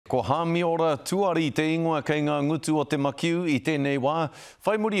Ko Hamiora Tuari te ingoa kei ngā ngutu o te makiu I tēnei wā.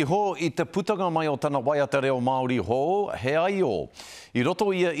 Whai muri ho I te putanga mai o tana waiata reo Māori ho, he ai o. I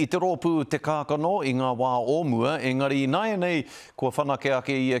roto ia I te rōpū te Kākano I ngā wā ōmua, engari nāia nei kua whanake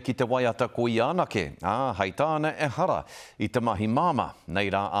ake ia ki te waiata ko I anake. Hei tāna e hara I te mahi māma,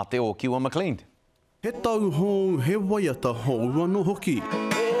 nei rā a te o Kiwa McLean. He tau hou, he waiata hou anō hoki.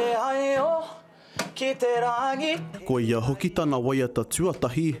 Ko ia hoki tana waiata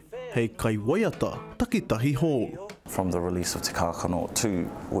tuatahi, hei kai waiata takitahi hou. From the release of Te Kākano to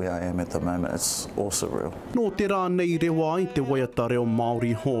where I am at the moment, it's also real. Nō te rā nei rewa I te waiata reo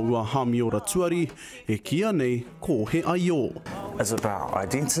Māori hou a Hamiora Tuari, e kia nei ko he ai o. It's about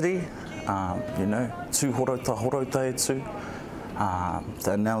identity, tū horota e tū.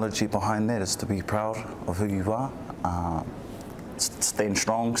 The analogy behind that is to be proud of who you are, stand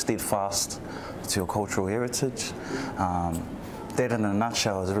strong, steadfast to your cultural heritage. That in a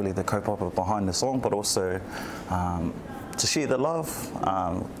nutshell is really the kaupapa behind the song, but also to share the love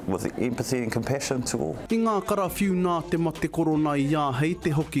with empathy and compassion to all. I ngā karawhiu nā te mate korona I a hei te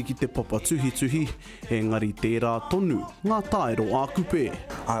hoki ki te papa tuhi, engari tērā tonu, ngā taero a kupe.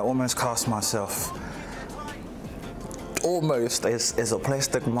 I almost cast myself almost as a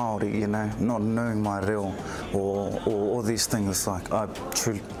plastic Māori, not knowing my reo or all these things. Like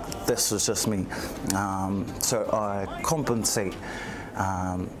this is just me. So I compensate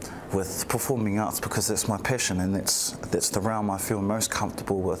with performing arts because that's my passion and that's the realm I feel most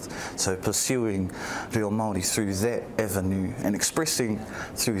comfortable with. So pursuing reo Māori through that avenue and expressing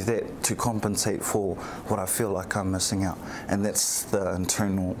through that to compensate for what I feel like I'm missing out. And that's the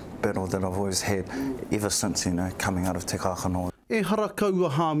internal battle that I've always had ever since, coming out of Te Kākano. E harakau a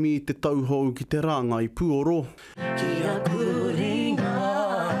hami te tauhou ki te ranga I puoro.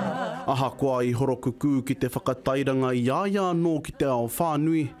 Aha koa I horokuku ki te whakatairanga I aia nō ki te ao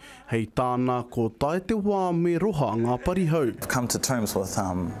whānui, hei tāna ko tae te wā me roha ngā parihau. I've come to terms with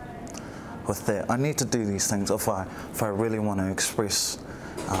that. I need to do these things if I really want to express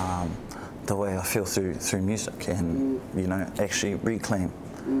the way I feel through music and actually reclaim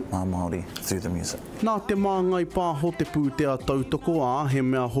my Māori through the music. Nā te māngai pā ho te pūtea tautoko he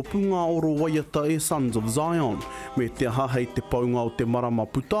mea hopu ngā oro waiata e Sons of Zion, me te aha hei te paunga o te marama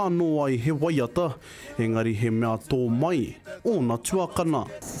puta no ai he waiata, engari he mea tō mai, ōna tuakana.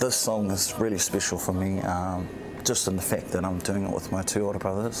 This song is really special for me, just in the fact that I'm doing it with my two older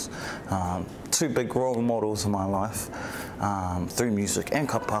brothers, two big role models in my life, through music and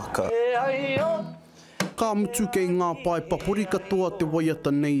ka pāka. Ka mutu kei ngā pai papuri katoa te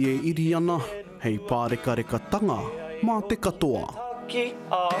waiata nei e iri ana, hei pāreka tanga mā te katoa.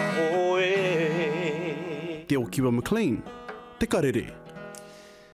 Te o Kiwa McLean, te Karere.